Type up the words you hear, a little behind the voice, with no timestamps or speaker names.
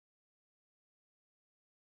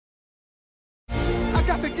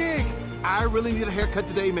gig. I really need a haircut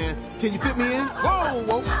today, man. Can you fit me in?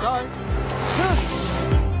 Whoa, sorry.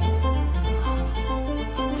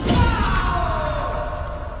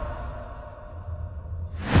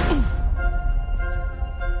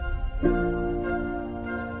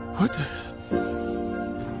 What the?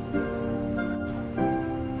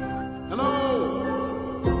 Hello?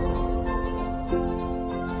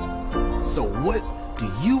 So what do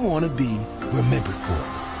you want to be remembered for?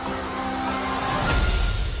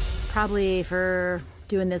 Probably for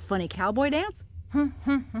doing this funny cowboy dance.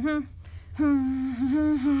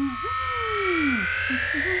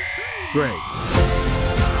 Great.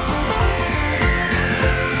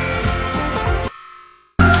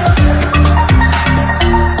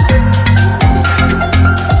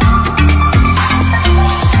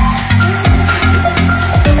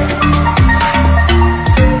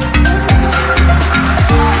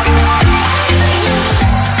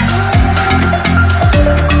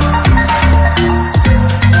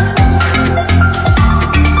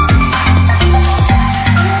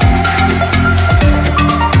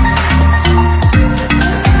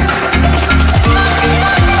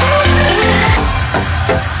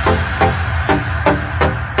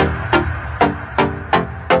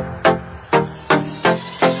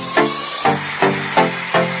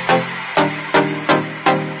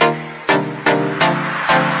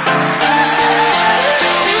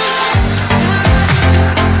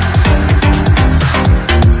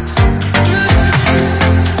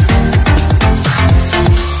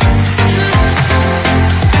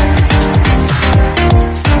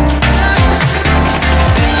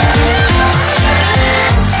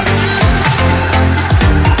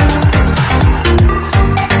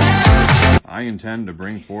 I intend to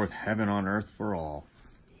bring forth heaven on earth for all.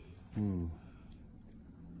 Do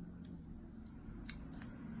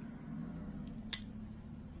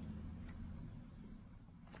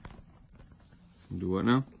what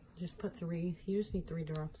now? Just put 3. You just need 3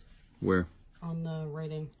 drops. Where? On the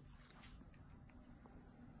writing.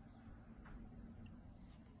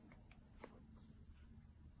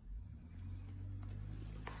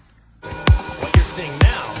 What you're seeing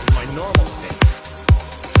now is my normal state.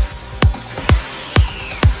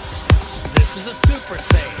 This is a super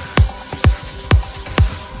saiyan.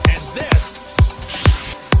 And this.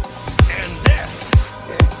 And this.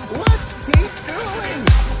 Let's keep going.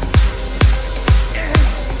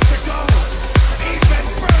 Is to go even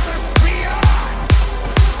further beyond.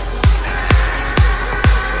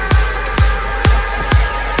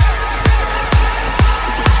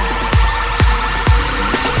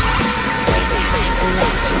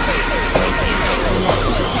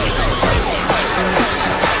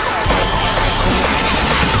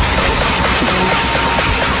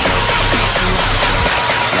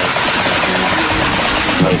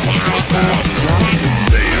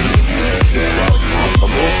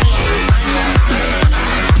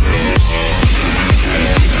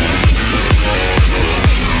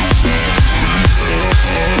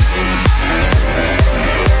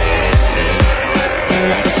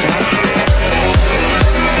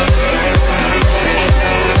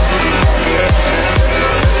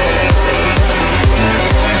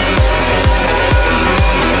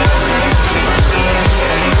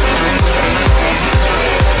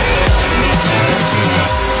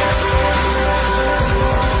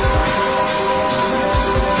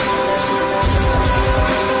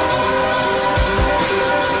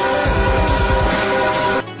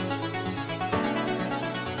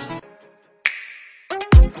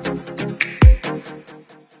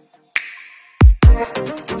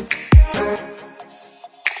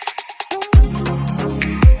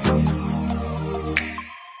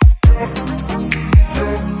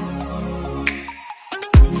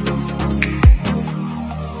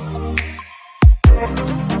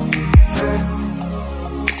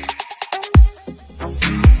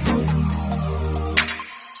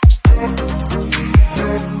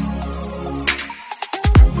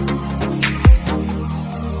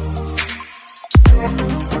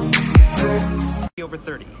 Over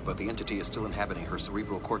 30, but the entity is still inhabiting her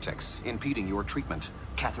cerebral cortex, impeding your treatment.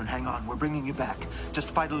 Catherine, hang on. We're bringing you back.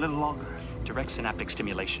 Just fight a little longer. Direct synaptic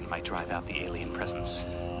stimulation might drive out the alien presence.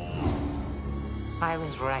 I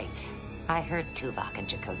was right. I heard Tuvok and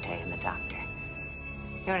Chakotay and the doctor.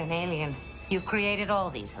 You're an alien. You've created all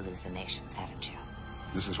these hallucinations, haven't you?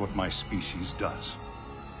 This is what my species does.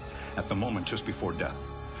 At the moment just before death,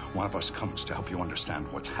 one of us comes to help you understand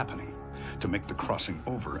what's happening, to make the crossing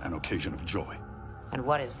over an occasion of joy. And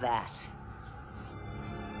what is that?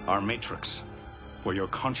 Our matrix, where your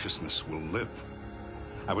consciousness will live.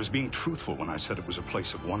 I was being truthful when I said it was a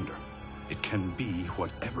place of wonder. It can be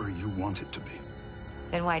whatever you want it to be.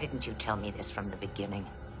 Then why didn't you tell me this from the beginning?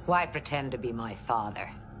 Why pretend to be my father?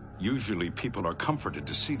 Usually people are comforted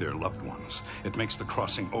to see their loved ones. It makes the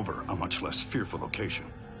crossing over a much less fearful occasion.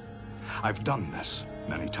 I've done this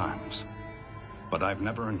many times, but I've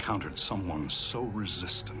never encountered someone so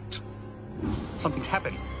resistant. Something's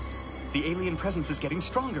happening. The alien presence is getting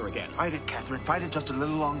stronger again. Fight it, Catherine. Fight it just a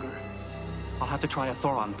little longer. I'll have to try a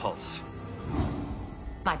Thoron pulse.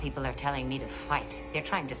 My people are telling me to fight. They're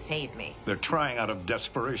trying to save me. They're trying out of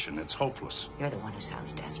desperation. It's hopeless. You're the one who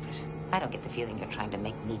sounds desperate. I don't get the feeling you're trying to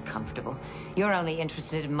make me comfortable. You're only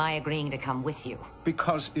interested in my agreeing to come with you.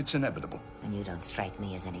 Because it's inevitable. And you don't strike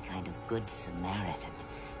me as any kind of good Samaritan.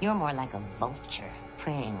 You're more like a vulture,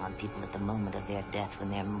 preying on people at the moment of their death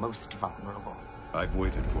when they're most vulnerable. I've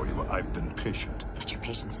waited for you. I've been patient. But your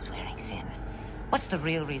patience is wearing thin. What's the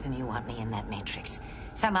real reason you want me in that matrix?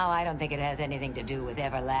 Somehow I don't think it has anything to do with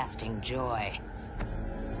everlasting joy.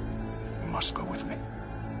 You must go with me.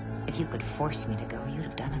 If you could force me to go, you'd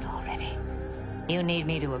have done it already. You need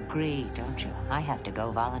me to agree, don't you? I have to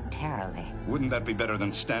go voluntarily. Wouldn't that be better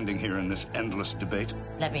than standing here in this endless debate?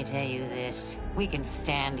 Let me tell you this. We can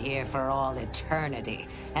stand here for all eternity,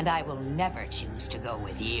 and I will never choose to go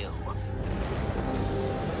with you.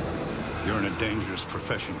 You're in a dangerous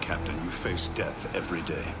profession, Captain. You face death every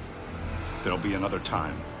day. There'll be another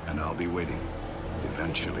time, and I'll be waiting.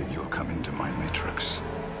 Eventually, you'll come into my matrix.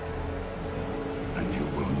 And you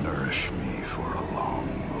will nourish me for a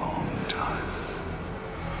long, long time.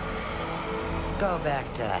 Go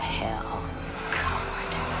back to hell,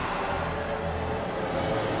 coward.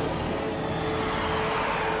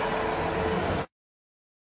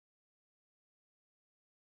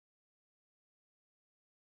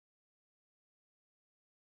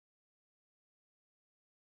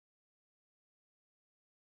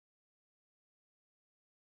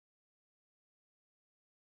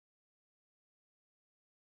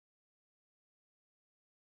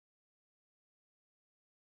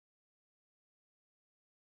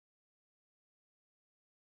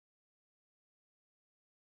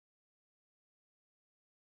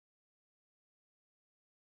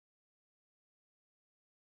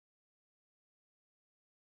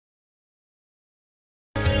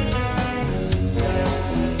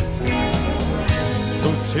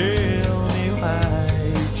 Tell me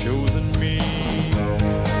why you've chosen me.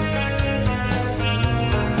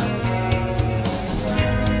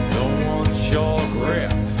 Don't want your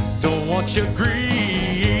grip, don't want your greed.